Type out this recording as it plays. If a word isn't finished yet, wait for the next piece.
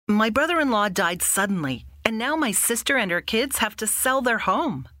My brother-in-law died suddenly, and now my sister and her kids have to sell their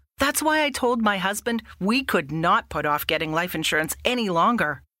home. That's why I told my husband we could not put off getting life insurance any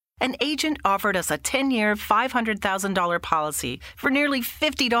longer. An agent offered us a 10-year, $500,000 policy for nearly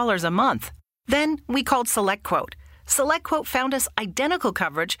 $50 a month. Then we called SelectQuote. SelectQuote found us identical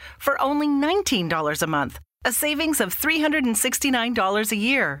coverage for only $19 a month, a savings of $369 a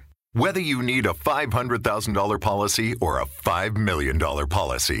year. Whether you need a $500,000 policy or a $5 million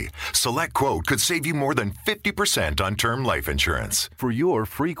policy, SelectQuote could save you more than 50% on term life insurance. For your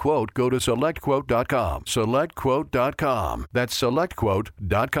free quote, go to SelectQuote.com. SelectQuote.com. That's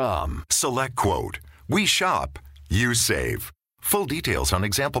SelectQuote.com. SelectQuote. We shop. You save. Full details on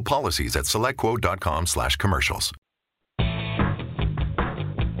example policies at SelectQuote.com/commercials.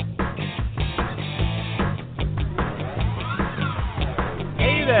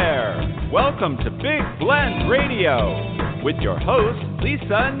 Hey there! Welcome to Big Blend Radio with your hosts,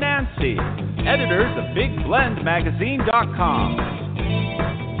 Lisa and Nancy, editors of BigBlendMagazine.com.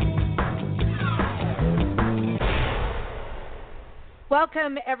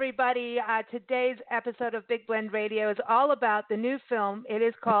 Welcome, everybody. Today's episode of Big Blend Radio is all about the new film. It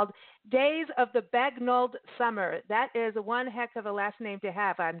is called Days of the Bagnold Summer. That is one heck of a last name to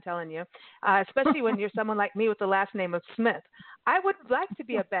have, I'm telling you, especially when you're someone like me with the last name of Smith. I would like to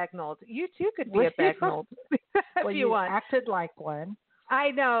be a Bagnold. You, too, could be a Bagnold if you want. Acted like one.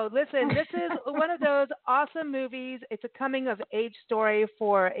 I know. Listen, this is one of those awesome movies. It's a coming-of-age story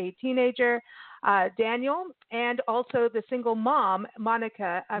for a teenager, Daniel, and also the single mom,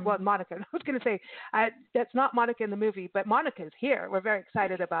 Monica. Monica. I was going to say, that's not Monica in the movie, but Monica is here. We're very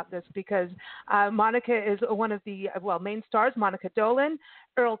excited about this because Monica is one of the main stars, Monica Dolan.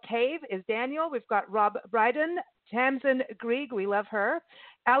 Earl Cave is Daniel. We've got Rob Brydon, Tamsin Grieg, we love her,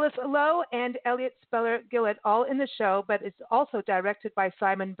 Alice Lowe, and Elliot Speller-Gillett, all in the show, but it's also directed by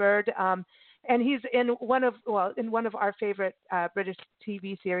Simon Bird, and he's in one of our favorite British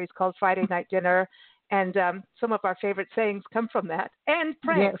TV series called Friday Night Dinner, and some of our favorite sayings come from that, and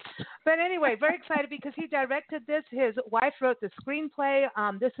pranks. Yes. But anyway, very excited because he directed this. His wife wrote the screenplay.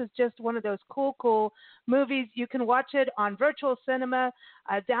 This is just one of those cool movies. You can watch it on virtual cinema,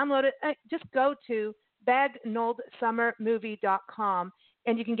 download it. Just go to BagnoldSummerMovie.com,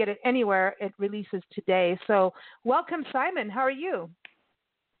 and you can get it anywhere it releases today. So welcome, Simon. How are you?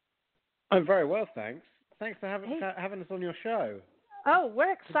 I'm very well, thanks. Thanks for having us on your show. Oh,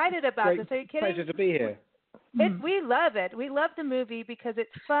 we're excited about this. Are you kidding? Pleasure to be here. We love it. We love the movie because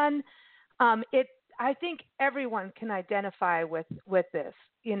it's fun. I think everyone can identify with this,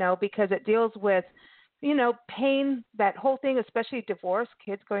 because it deals with pain, that whole thing, especially divorce,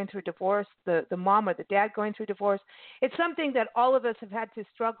 kids going through divorce, the mom or the dad going through divorce. It's something that all of us have had to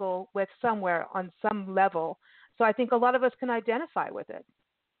struggle with somewhere on some level. So I think a lot of us can identify with it.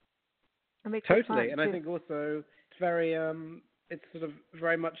 Totally. And I think also it's very, it's sort of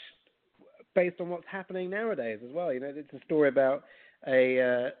very much based on what's happening nowadays as well. It's a story about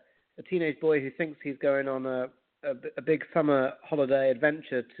a teenage boy who thinks he's going on a big summer holiday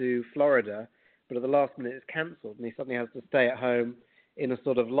adventure to Florida, but at the last minute it's cancelled, and he suddenly has to stay at home in a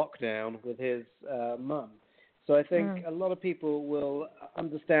sort of lockdown with his mum. So I think a lot of people will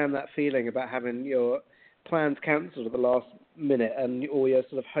understand that feeling about having your plans cancelled at the last minute and all your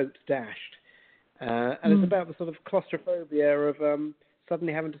sort of hopes dashed. And it's about the sort of claustrophobia of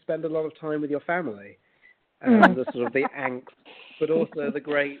suddenly having to spend a lot of time with your family, and the sort of the angst, but also the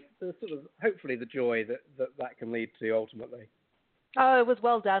sort of hopefully the joy that can lead to ultimately. Oh, it was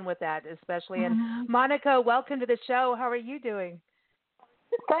well done with that, especially. And Monica, welcome to the show. How are you doing?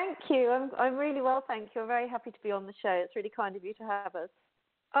 Thank you. I'm really well, thank you. I'm very happy to be on the show. It's really kind of you to have us.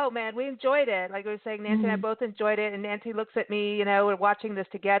 Oh, man, we enjoyed it. Like we were saying, Nancy and I both enjoyed it. And Nancy looks at me, we're watching this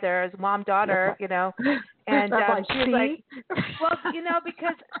together as mom-daughter, and she was like, well,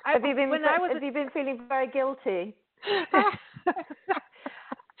 because have you been feeling very guilty?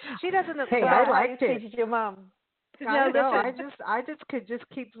 She doesn't look I liked it. Treated your mom. I just could just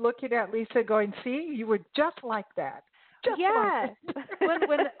keep looking at Lisa going, see, you were just like that. Like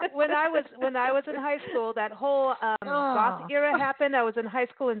when I was in high school, that whole goth era happened. I was in high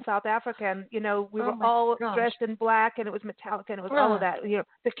school in South Africa, and we were all dressed in black, and it was Metallica, and it was all of that.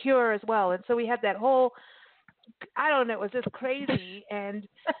 The Cure as well, and so we had that whole. I don't know. It was just crazy, and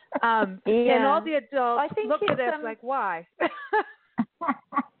and all the adults looked at us like, why?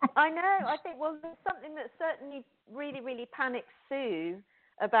 I know. I think there's something that certainly really, really panics Sue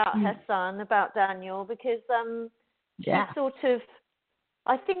about her son, about Daniel, because she's sort of.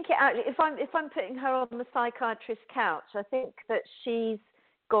 I think if I'm putting her on the psychiatrist's couch, I think that she's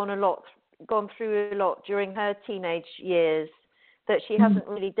gone through a lot during her teenage years, that she hasn't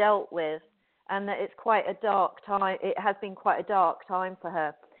really dealt with, and that it's quite a dark time. It has been quite a dark time for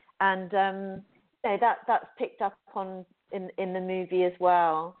her, and that's picked up on in the movie as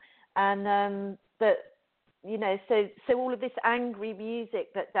well. And but so all of this angry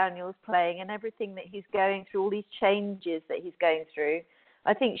music that Daniel's playing and everything that he's going through, all these changes that he's going through,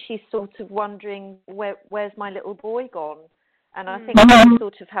 I think she's sort of wondering where's my little boy gone, and I think she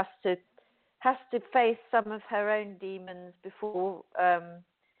sort of has to face some of her own demons before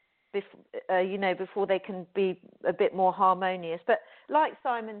before they can be a bit more harmonious. But like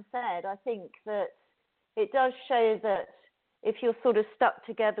Simon said, I think that it does show that if you're sort of stuck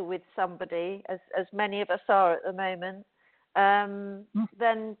together with somebody, as many of us are at the moment,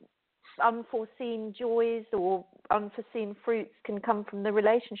 then unforeseen joys or unforeseen fruits can come from the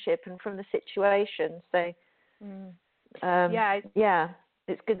relationship and from the situation. So,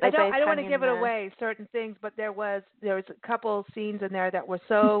 it's good. I don't want to give it away, certain things, but there was a couple scenes in there that were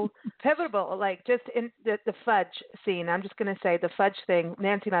so pivotal, like just in the fudge scene. I'm just going to say the fudge thing.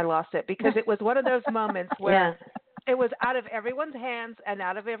 Nancy and I lost it because it was one of those moments where it was out of everyone's hands and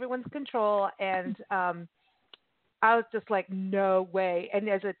out of everyone's control, and I was just like, no way. And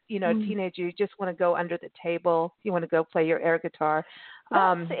as a teenager, you just want to go under the table. You want to go play your air guitar.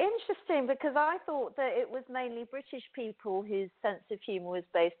 That's interesting, because I thought that it was mainly British people whose sense of humour was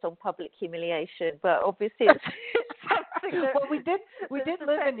based on public humiliation, but obviously it's something that... Well, we did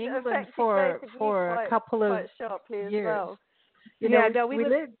live in England for a couple of years. Well.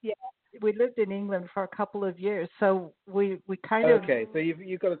 We lived in England for a couple of years, so we kind of... Okay, so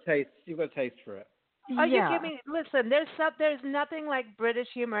you've got a taste for it. Oh, you give me. Listen, there's nothing like British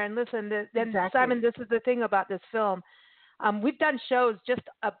humor, and listen, Exactly. Simon, this is the thing about this film. We've done shows just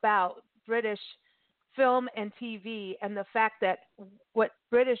about British film and TV, and the fact that what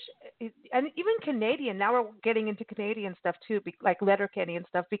British and even Canadian. Now we're getting into Canadian stuff too, like Letterkenny and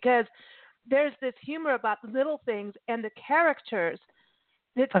stuff, because there's this humor about little things, and the characters.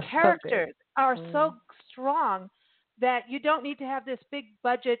 The characters are so strong that you don't need to have this big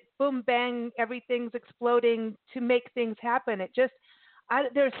budget, boom, bang, everything's exploding to make things happen. It just,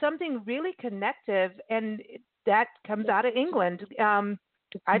 there's something really connective, and that comes out of England. I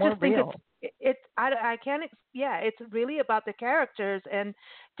just think it's really about the characters, and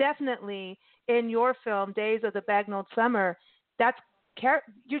definitely in your film, Days of the Bagnold Summer,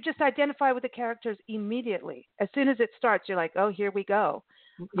 you just identify with the characters immediately. As soon as it starts, you're like, oh, here we go.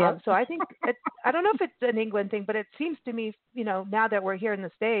 So I think I don't know if it's an England thing, but it seems to me, now that we're here in the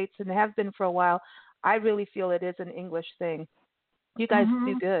States and have been for a while, I really feel it is an English thing. You guys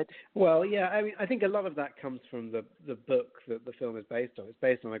do good. Well, yeah, I mean, I think a lot of that comes from the book that the film is based on. It's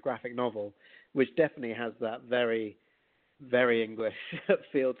based on a graphic novel, which definitely has that very, very English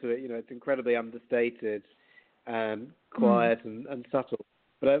feel to it. It's incredibly understated and quiet and subtle.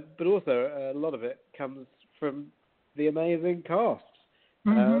 But also a lot of it comes from the amazing cast.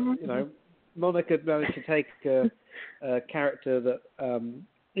 Monic had managed to take a character that,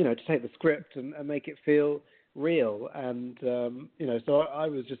 to take the script and make it feel real. And, so I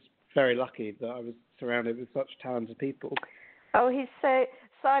was just very lucky that I was surrounded with such talented people. Oh,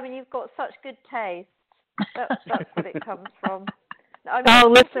 Simon, you've got such good taste. That's what it comes from. I'm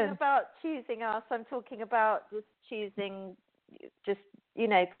not talking about choosing us. I'm talking about just choosing,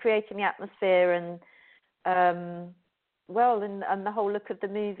 creating the atmosphere and, and the whole look of the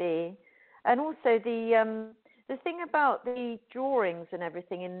movie, and also the thing about the drawings and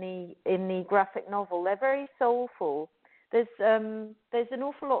everything in the graphic novel. They're very soulful. There's an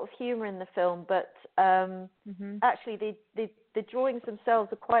awful lot of humour in the film, but actually the drawings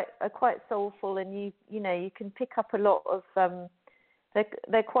themselves are quite soulful, and you can pick up a lot of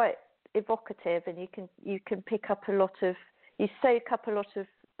they're quite evocative, and you can pick up a lot of, you soak up a lot of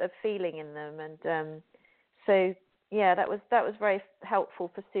feeling in them, and so. Yeah, that was very helpful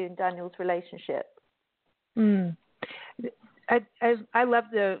for Sue and Daniel's relationship. I love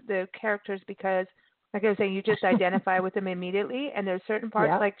the characters because, like I was saying, you just identify with them immediately, and there's certain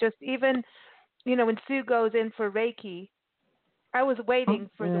parts, like just even, when Sue goes in for Reiki, I was waiting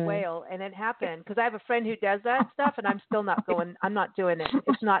for the whale, and it happened, because I have a friend who does that stuff, and I'm still not going. I'm not doing it.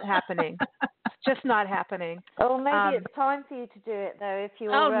 It's not happening. It's just not happening. Oh, maybe it's time for you to do it, though, if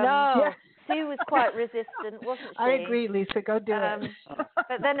you're... Oh, no. Sue was quite resistant, wasn't she? I agree, Lisa. Go do it.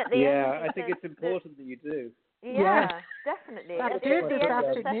 But then at the end... Yeah, I think it's important that you do. Yeah, definitely. At the end of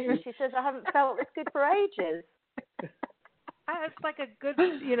the session, she says, I haven't felt this good for ages. It's like a good,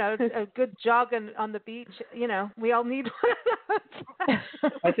 a good jog on the beach. We all need one.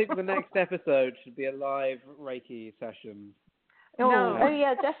 I think the next episode should be a live Reiki session. No. Oh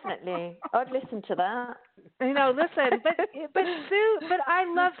yeah, definitely. I'd listen to that. Listen, but Sue, but I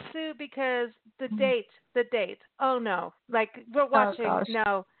love Sue because the date. Oh no, like we're watching.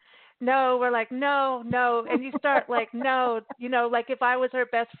 No, we're like no, and you start like no, like if I was her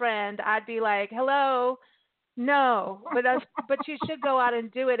best friend, I'd be like, hello, no, but you should go out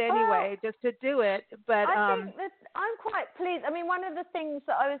and do it anyway, just to do it. But I think that I'm quite pleased. I mean, one of the things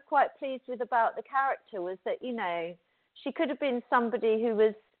that I was quite pleased with about the character was that she could have been somebody who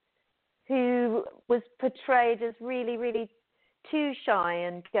was portrayed as really, really too shy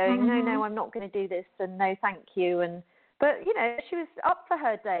and going, no, I'm not going to do this, and no, thank you, but she was up for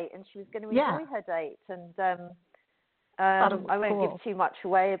her date and she was going to enjoy her date, and I won't give too much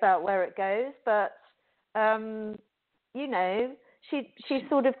away about where it goes, but she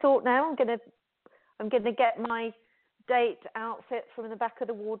sort of thought, now I'm going to get my date outfit from the back of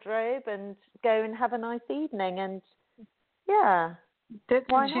the wardrobe and go and have a nice evening, and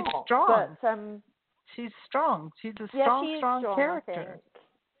why she's not? strong. But, she's strong. She's a strong character.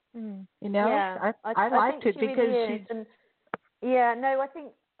 I liked it because really she's. I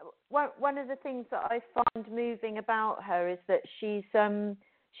think one of the things that I find moving about her is that she's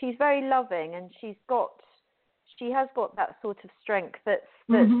very loving, and she has got that sort of strength that's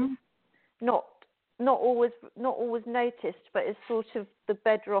not always noticed, but is sort of the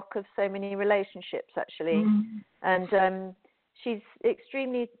bedrock of so many relationships actually. And she's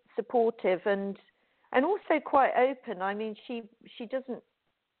extremely supportive and also quite open. I mean, she doesn't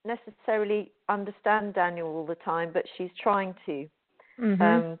necessarily understand Daniel all the time, but she's trying to.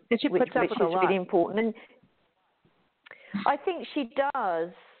 And she puts up with a lot. Really important, and I think she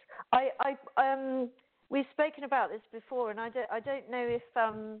does. We've spoken about this before, and I don't know if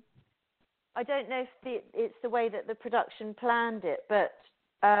it's the way that the production planned it, but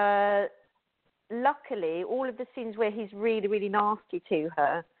luckily all of the scenes where he's really, really nasty to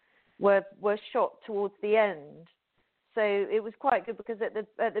her were shot towards the end. So it was quite good because at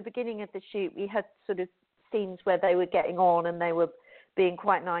the beginning of the shoot we had sort of scenes where they were getting on and they were being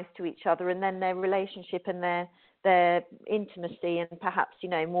quite nice to each other, and then their relationship and their intimacy and perhaps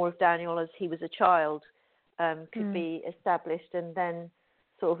more of Daniel as he was a child could be established, and then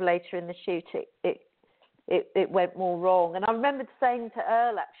sort of later in the shoot it went more wrong. And I remembered saying to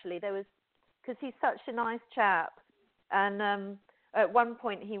Earl actually, because he's such a nice chap, and at one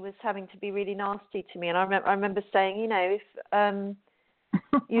point he was having to be really nasty to me, and I remember saying, if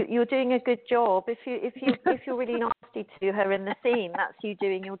you're doing a good job, if you're really nasty to her in the scene, that's you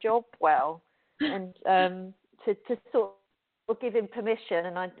doing your job well, and to sort of give him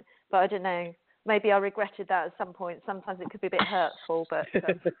permission. But I don't know. Maybe I regretted that at some point. Sometimes it could be a bit hurtful, but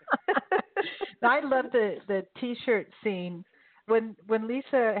I love the T-shirt scene when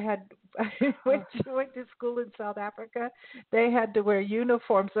Lisa when she went to school in South Africa. They had to wear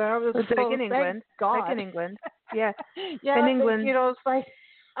uniforms. And I was back in England. Back in England, yeah, in England. It's like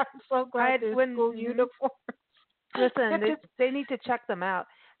I'm so glad there's school uniforms. Listen, they need to check them out.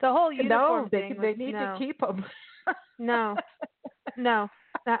 The whole uniform thing. They need to keep them. No.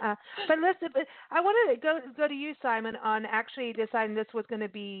 But listen, I wanted to go to you, Simon, on actually deciding this was going to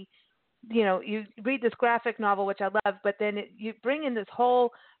be, you read this graphic novel, which I love, but then you bring in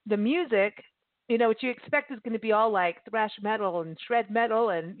the music, what you expect is going to be all like thrash metal and shred metal,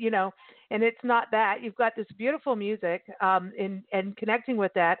 and and it's not that. You've got this beautiful music, and connecting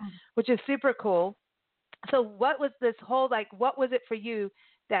with that, which is super cool. So what was this whole, what was it for you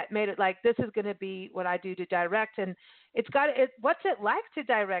that made it like, this is going to be what I do to direct? And what's it like to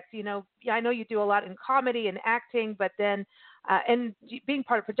direct? I know you do a lot in comedy and acting, but then, and being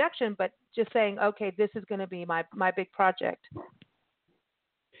part of production, but just saying, okay, this is going to be my big project.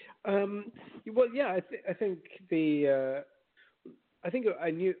 Well, yeah, I think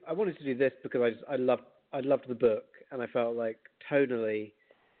I knew I wanted to do this because I loved the book, and I felt like tonally,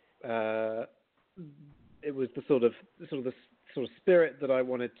 it was the sort of spirit that I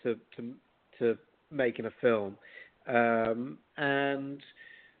wanted to make in a film. And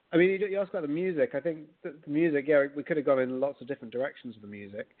I mean, you asked about the music. I think the music, we could have gone in lots of different directions with the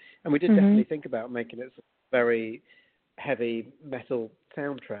music, and we did definitely think about making it a very heavy metal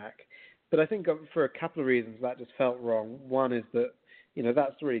soundtrack. But I think for a couple of reasons that just felt wrong. One is that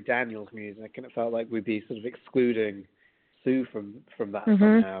that's really Daniel's music, and it felt like we'd be sort of excluding Sue from that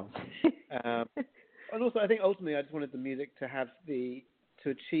somehow. And also, I think ultimately I just wanted the music to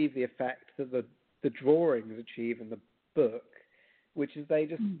achieve the effect that the drawings achieve in the book, which is I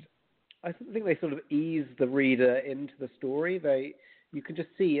think they sort of ease the reader into the story. You can just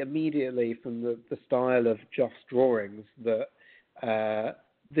see immediately from the style of Joff's drawings that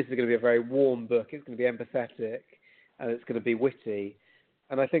this is going to be a very warm book. It's going to be empathetic, and it's going to be witty.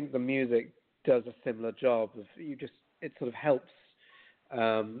 And I think the music does a similar job. It sort of helps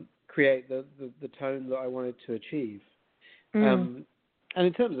create the tone that I wanted to achieve. And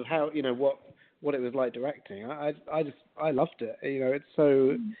in terms of how, what it was like directing, I loved it.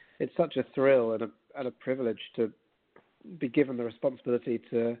 It's such a thrill and a privilege to be given the responsibility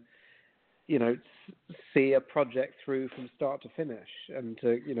to, see a project through from start to finish, and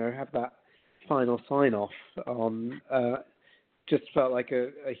to, have that final sign off on, just felt like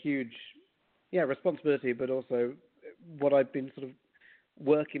a huge, responsibility, but also what I've been sort of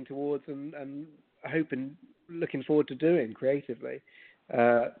working towards and hoping, looking forward to doing creatively.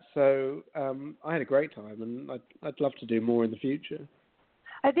 So I had a great time, and I'd love to do more in the future.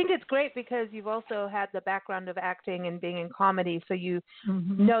 I think it's great because you've also had the background of acting and being in comedy, so you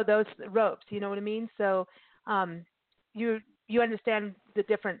know those ropes. You know what I mean? So you understand the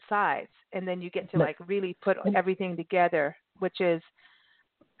different sides, and then you get to like really put everything together, which is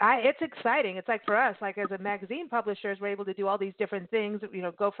it's exciting. It's like for us, like as a magazine publishers, we're able to do all these different things.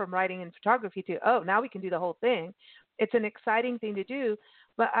 Go from writing and photography to now we can do the whole thing. It's an exciting thing to do.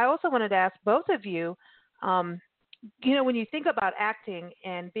 But I also wanted to ask both of you. When you think about acting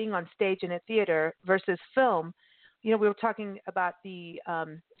and being on stage in a theater versus film, we were talking about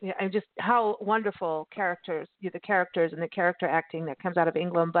and just how wonderful the characters and the character acting that comes out of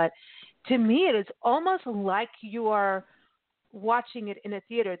England. But to me, it is almost like you are watching it in a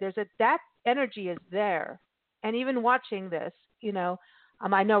theater. That energy is there. And even watching this,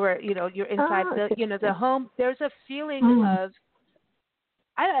 I know where, you're inside the home. There's a feeling of,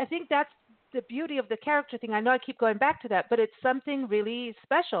 I think that's the beauty of the character thing. I know I keep going back to that, but it's something really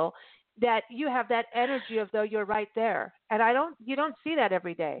special that you have that energy of though you're right there. And you don't see that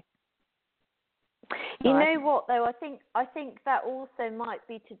every day. You know what though? I think that also might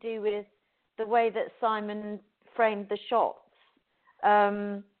be to do with the way that Simon framed the shots.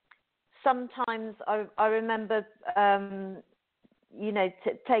 Sometimes I remember,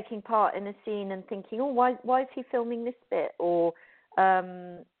 taking part in a scene and thinking, why is he filming this bit? Or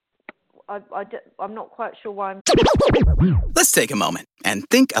I'm not quite sure why I'm... Let's take a moment and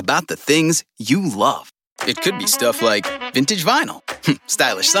think about the things you love. It could be stuff like vintage vinyl,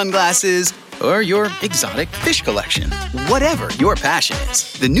 stylish sunglasses, or your exotic fish collection. Whatever your passion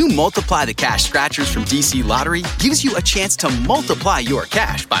is, the new Multiply the Cash scratchers from DC Lottery gives you a chance to multiply your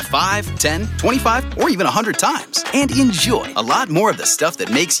cash by 5, 10, 25, or even 100 times. And enjoy a lot more of the stuff that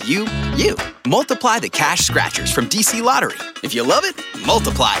makes you, you. Multiply the Cash scratchers from DC Lottery. If you love it,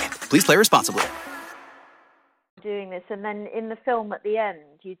 multiply it. Please play responsibly. Doing this, and then in the film at the end,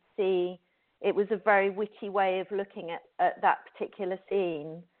 you'd see it was a very witty way of looking at that particular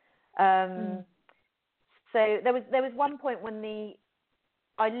scene. So there was one point when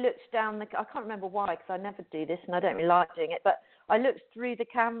I looked down I can't remember why, because I never do this and I don't really like doing it, but I looked through the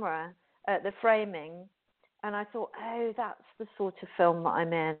camera at the framing and I thought, oh, that's the sort of film that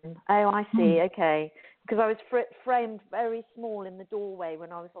I'm in. Oh, I see, okay. Because I was framed very small in the doorway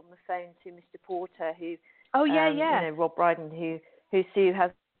when I was on the phone to Mr. Porter, who, Rob Brydon, who Sue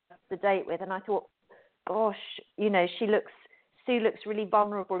has the date with, and I thought, gosh, Sue looks really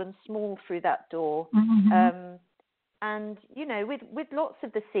vulnerable and small through that door. And with lots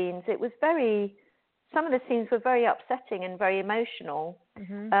of the scenes, some of the scenes were very upsetting and very emotional,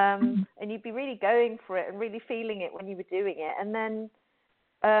 and you'd be really going for it and really feeling it when you were doing it, and then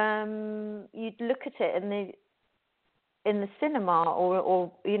you'd look at it in the cinema or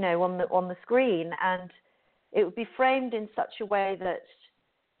on the screen, and it would be framed in such a way that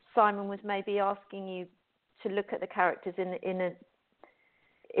Simon was maybe asking you to look at the characters in a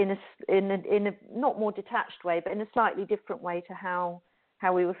not more detached way, but in a slightly different way to how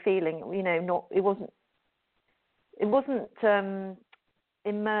we were feeling. It wasn't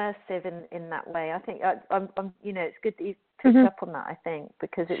immersive in that way. I think it's good that you picked up on that. I think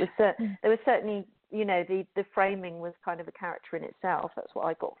because it was there was certainly the framing was kind of a character in itself. That's what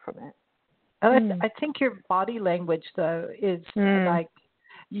I got from it. I think your body language though is like.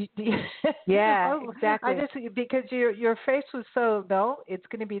 Exactly. Because your face was it's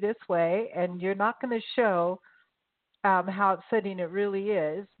going to be this way, and you're not going to show how upsetting it really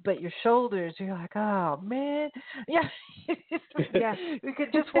is. But your shoulders, you're like, oh man, We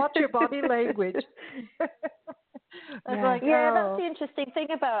could just watch your body language. That's the interesting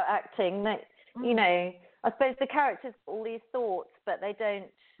thing about acting. That I suppose the characters have all these thoughts, but they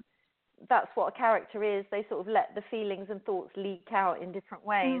don't. That's what a character is. They sort of let the feelings and thoughts leak out in different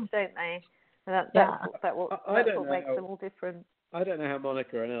ways, don't they? And that's what makes them all different. I don't know how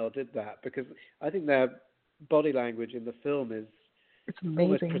Monica and Elle did that, because I think their body language in the film is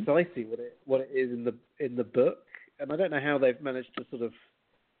almost precisely what it is in the book. and I don't know how they've managed to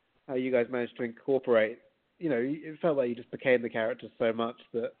how you guys managed to incorporate. It felt like you just became the characters so much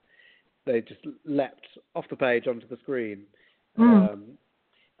that they just leapt off the page onto the screen. And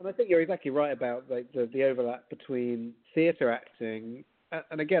I think you're exactly right about the overlap between theatre acting,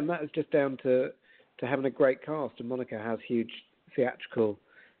 and again, that is just down to having a great cast, and Monica has huge theatrical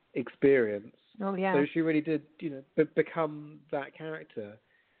experience. Oh yeah. So she really did, become that character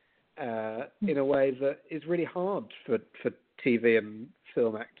in a way that is really hard for TV and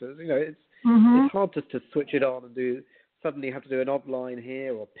film actors. It's hard to switch it on and suddenly have to do an odd line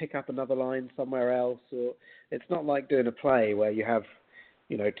here or pick up another line somewhere else. Or it's not like doing a play where you have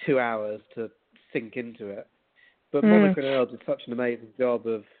 2 hours to sink into it. But Monica and Earl did such an amazing job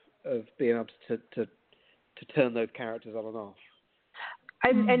of being able to turn those characters on and off.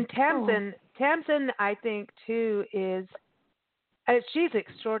 And Tamsin, I think too is she's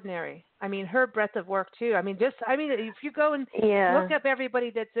extraordinary. I mean, her breadth of work too. I mean, if you go and look up everybody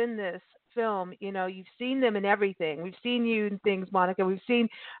that's in this film, you've seen them in everything. We've seen you in things, Monica. We've seen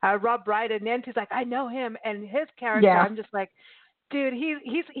Rob Brydon, and Nancy's like, I know him, and his character. Yeah. I'm just like, dude,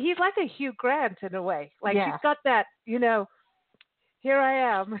 he's like a Hugh Grant in a way. Like he's got that, here I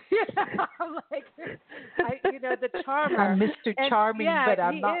am. I'm like, the charmer. I'm Mr. Charming, but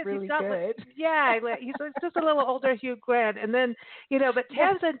I'm not really good. He's just a little older Hugh Grant, and then but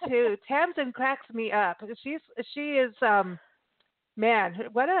Tamsin too. Tamsin cracks me up. She is man.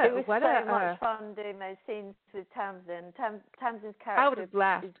 It was so much fun doing those scenes with Tamsin. Tamsin's character. I would have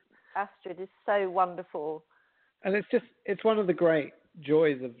laughed. Astrid is so wonderful. And it's one of the great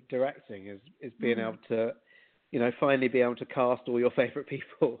joys of directing is being able to, finally be able to cast all your favorite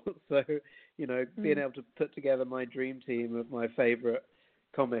people. So, being able to put together my dream team of my favorite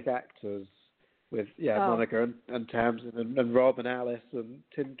comic actors with Monica and Tamsin and Rob and Alice and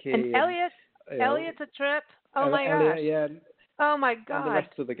Tim Key and Elliot. Elliot's a trip. Oh my gosh. Yeah. Oh my God. And the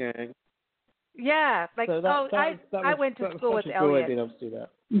rest of the gang. Yeah, I went to school with Elliot. Being able to do that.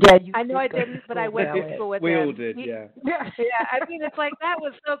 Yeah, I know I didn't, but I went to school with him. We all did, yeah. Yeah. I mean, it's like that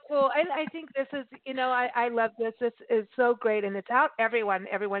was so cool. I think this is, I love this. This is so great, and it's out everyone.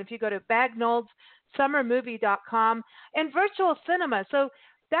 If you go to BagnoldsSummerMovie.com and virtual cinema, so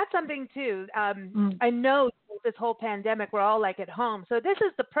that's something too. I know this whole pandemic, we're all like at home, so this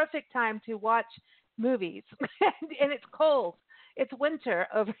is the perfect time to watch movies, and it's cold. It's winter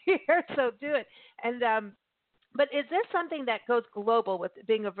over here, so do it. And but is this something that goes global with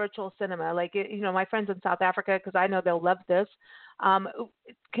being a virtual cinema? Like, my friends in South Africa, because I know they'll love this.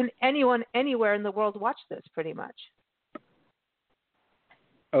 Can anyone anywhere in the world watch this pretty much?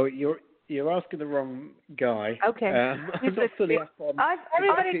 Oh, you're asking the wrong guy. Okay. I'm not fully up on. I've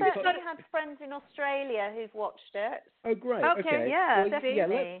certainly had friends in Australia who've watched it. Oh, great. Okay. Yeah, definitely.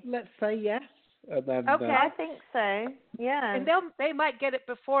 Yeah, let's say yes. And then, okay, I think so. Yeah, and they might get it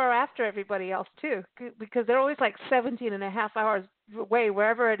before or after everybody else too, because they're always like 17 and a half hours away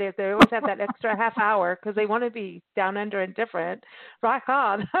wherever it is. They always have that extra half hour because they want to be down under and different. Rock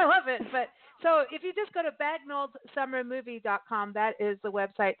on, I love it. But so if you just go to BagnoldsSummerMovie.com, that is the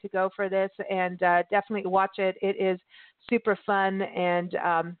website to go for this, and definitely watch it. It is super fun, and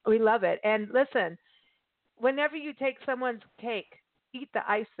we love it. And listen, whenever you take someone's cake, eat the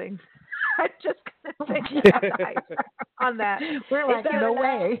icing. I'm just going to say on that. We're like, no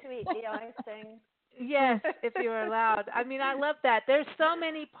way. To eat the icing. Yes, if you're allowed. I mean, I love that. There's so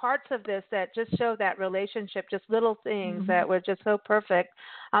many parts of this that just show that relationship, just little things that were just so perfect.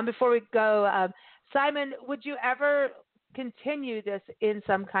 Before we go, Simon, would you ever continue this in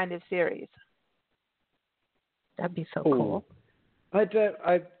some kind of series? That'd be so cool.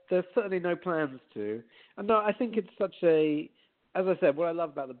 There's certainly no plans to. And no, I think it's such a... As I said, what I love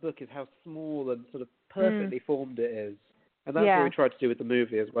about the book is how small and sort of perfectly formed it is. And that's what we tried to do with the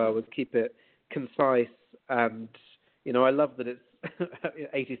movie as well, was keep it concise. And, I love that it's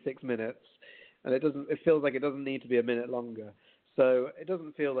 86 minutes. And it feels like it doesn't need to be a minute longer. So it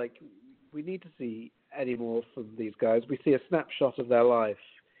doesn't feel like we need to see any more from these guys. We see a snapshot of their life.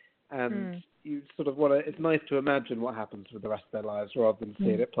 And you sort of want to... It's nice to imagine what happens with the rest of their lives rather than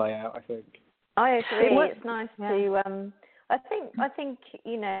seeing it play out, I think. I agree. It's nice to... I think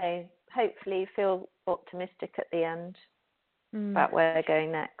hopefully feel optimistic at the end about where they're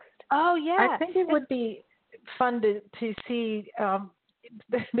going next. Oh yeah, I think it would be fun to see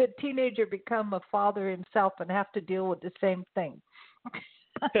the teenager become a father himself and have to deal with the same thing.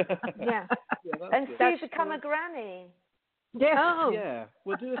 And Sue become a granny. Yeah. Oh. Yeah,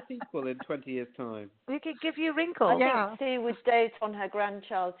 we'll do a sequel in 20 years' time. We could give you wrinkles. I think Sue would dote on her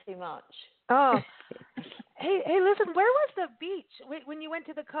grandchild too much. Oh. Hey, listen, where was the beach when you went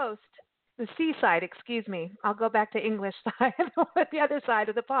to the coast? the seaside. Excuse me. I'll go back to English side, the other side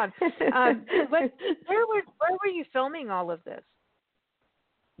of the pond. Where were you filming all of this?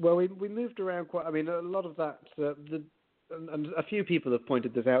 Well, we moved around quite. I mean, a lot of that. And a few people have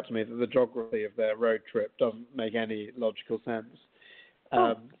pointed this out to me that the geography of their road trip doesn't make any logical sense.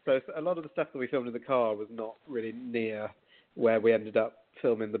 So a lot of the stuff that we filmed in the car was not really near where we ended up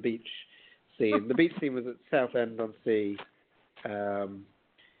filming the beach scene. The beach scene was at Southend-on-Sea,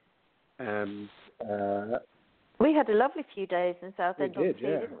 and we had a lovely few days in Southend-on-Sea,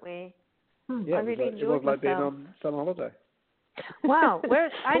 yeah. didn't we? Yeah, I really it was like myself. being on summer holiday. Wow,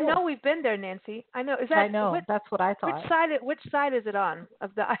 I know we've been there, Nancy. I know. I know. That's what I thought. Which side is it on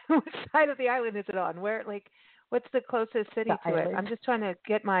of the which side of the island is it on? Where what's the closest city to it? I'm just trying to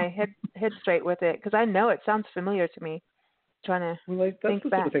get my head straight with it because I know it sounds familiar to me. Trying to think back. That's the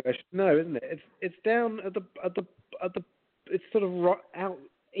sort of thing I should know, isn't it? It's down at the it's sort of out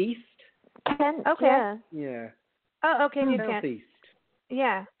east. Kent, okay. Yeah. Oh, okay, New Kent. Southeast.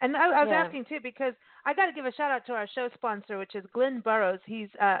 Yeah, and I was asking too because I got to give a shout out to our show sponsor, which is Glenn Burrows. He's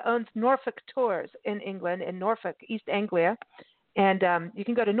owns Norfolk Tours in England, in Norfolk, East Anglia, and you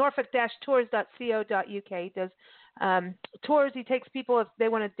can go to norfolk-tours.co.uk. He does tours. He takes people if they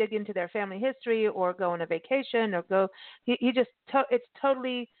want to dig into their family history or go on a vacation or go. He just it's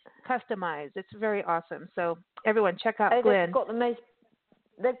totally customized. It's very awesome. So everyone check out Glenn.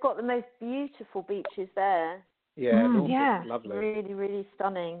 They've got the most beautiful beaches there. Yeah, lovely. Really, really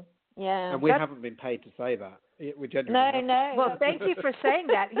stunning. Yeah. And we haven't been paid to say that. We genuinely No. Well, thank you for saying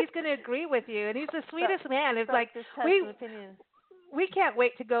that. He's going to agree with you, and he's the sweetest man. It's like we can't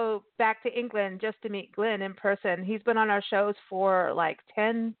wait to go back to England just to meet Glenn in person. He's been on our shows for like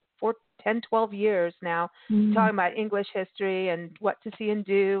 10, 12 years now, talking about English history and what to see and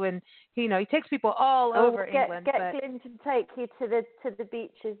do, and he takes people all over England. Get Glenn to take you to the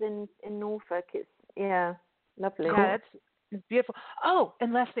beaches in Norfolk. It's lovely. Yeah, it's beautiful. Oh,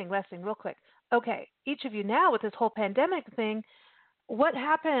 and last thing, real quick. Okay, each of you now with this whole pandemic thing, what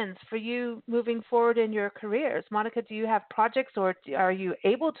happens for you moving forward in your careers? Monica, do you have projects, or are you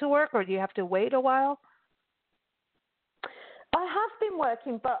able to work, or do you have to wait a while? I have been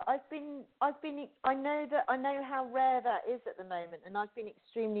working, but I know how rare that is at the moment, and I've been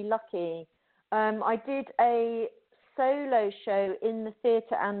extremely lucky. I did a solo show in the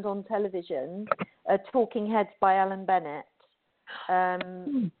theatre and on television, Talking Heads by Alan Bennett.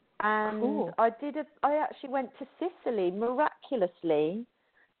 And cool. I actually went to Sicily miraculously.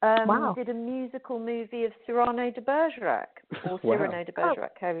 Wow. Did a musical movie of Cyrano de Bergerac, or Cyrano de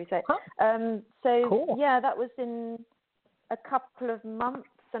Bergerac, however you say it. Cool. That was in a couple of months,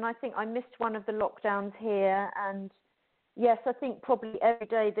 and I think I missed one of the lockdowns here. And yes, I think probably every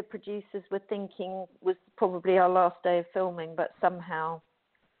day the producers were thinking was probably our last day of filming, but somehow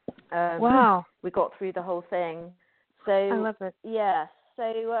we got through the whole thing. So I love it. Yeah. So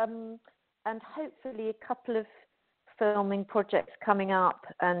and hopefully a couple of filming projects coming up,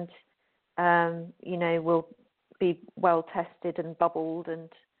 and will be well tested and bubbled and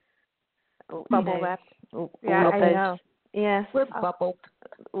bubble wrapped. Yeah, I know. Yes, we're bubbled.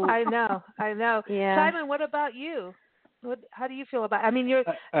 I know. Yeah. Simon, what about you? How do you feel about? I mean, isn't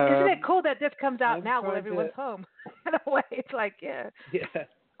it cool that this comes out now while everyone's home? In a way, it's like Yeah.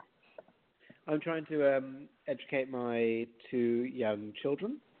 I'm trying to educate my 2 young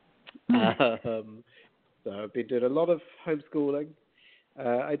children. So I've been doing a lot of homeschooling.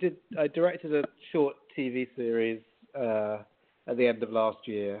 I directed a short TV series at the end of last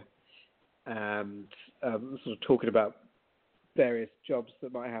year, and sort of talking about various jobs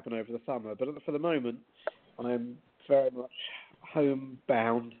that might happen over the summer. But for the moment, I'm very much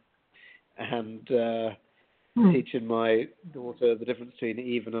homebound and teaching my daughter the difference between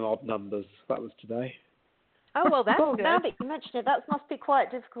even and odd numbers. That was today. Oh, well, that's good. Now that you mention it, that must be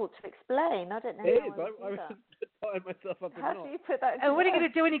quite difficult to explain. I don't know. It is. I tie myself up in How do you put that? And what are you going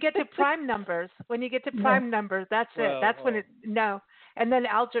to do when you get to prime numbers? When you get to prime numbers, that's it. That's when it. No. And then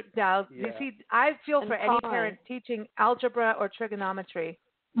algebra. Now, you see, I feel for any parent teaching algebra or trigonometry.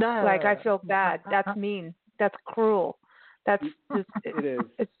 No. Like, I feel bad. That's mean. That's cruel. That's just. It is.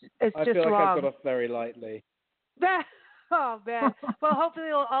 It's I just feel like wrong. I've got off very lightly. Oh, man. Well, hopefully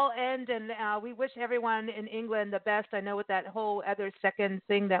it'll all end, and we wish everyone in England the best. I know with that whole other second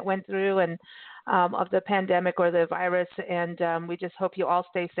thing that went through and of the pandemic or the virus, and we just hope you all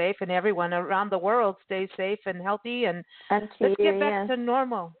stay safe, and everyone around the world stays safe and healthy, and let's get back to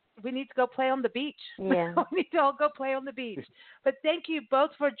normal. We need to go play on the beach. Yeah. We need to all go play on the beach. But thank you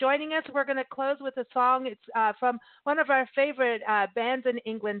both for joining us. We're going to close with a song. It's from one of our favorite bands in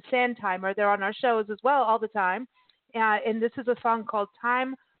England, Sandtimer. They're on our shows as well all the time. And this is a song called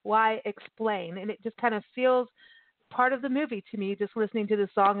Time Why Explain? And it just kind of feels part of the movie to me, just listening to the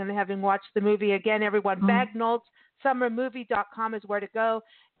song and having watched the movie. Again, everyone, Bagnold, summermovie.com is where to go.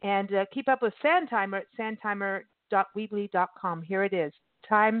 And keep up with Sandtimer at sandtimer.weebly.com. Here it is.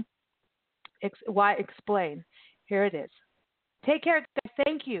 Why Explain. Here it is. Take care, guys.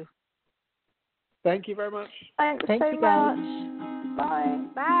 Thank you. Thank you very much. Thanks Thank so you, guys. much. Bye.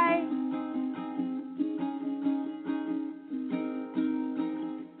 Bye.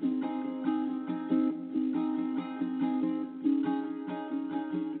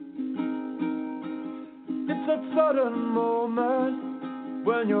 It's that sudden moment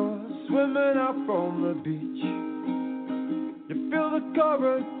when you're swimming out from the beach. You feel the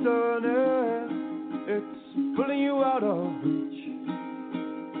current turning, it's pulling you out of reach.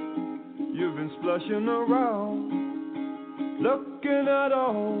 You've been splashing around, looking at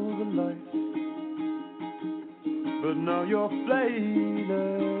all the lights, but now you're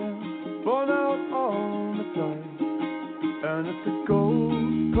flailing, born out on the tide. And it's a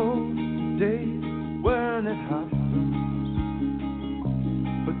cold, cold day when it happens,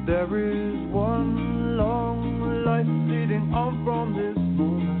 but there is one long life leading on from this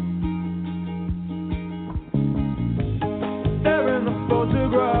moment. There in the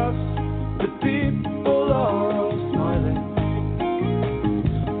photographs, the people are smiling.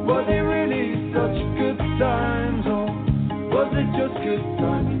 Were they really such good times, or was it just good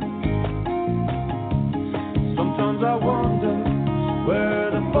timing? Sometimes I wonder where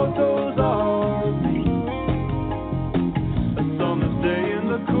the photos are of me. A summer's day in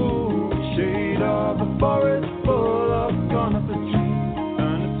the cool shade of a forest full of conifer trees.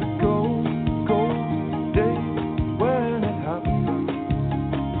 And it's a cold, cold day when it happens,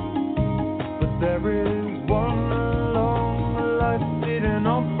 but there is one long life leading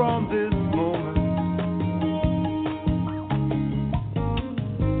on from this moment.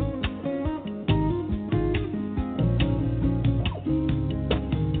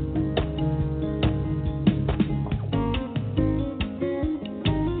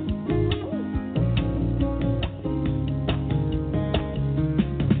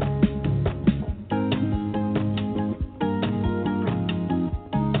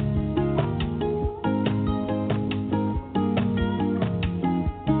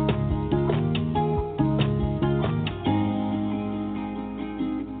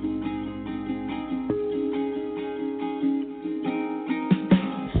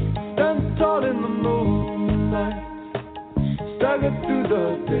 Stand tall in the moonlight, stagger through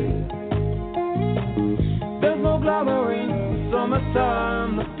the day. There's no glamour in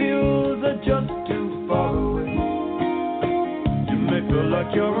summertime, the fields are just too far away. You may feel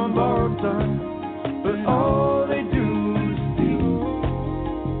like you're on borrowed time, but all they do is steal.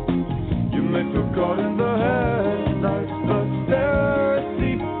 You may feel caught in the head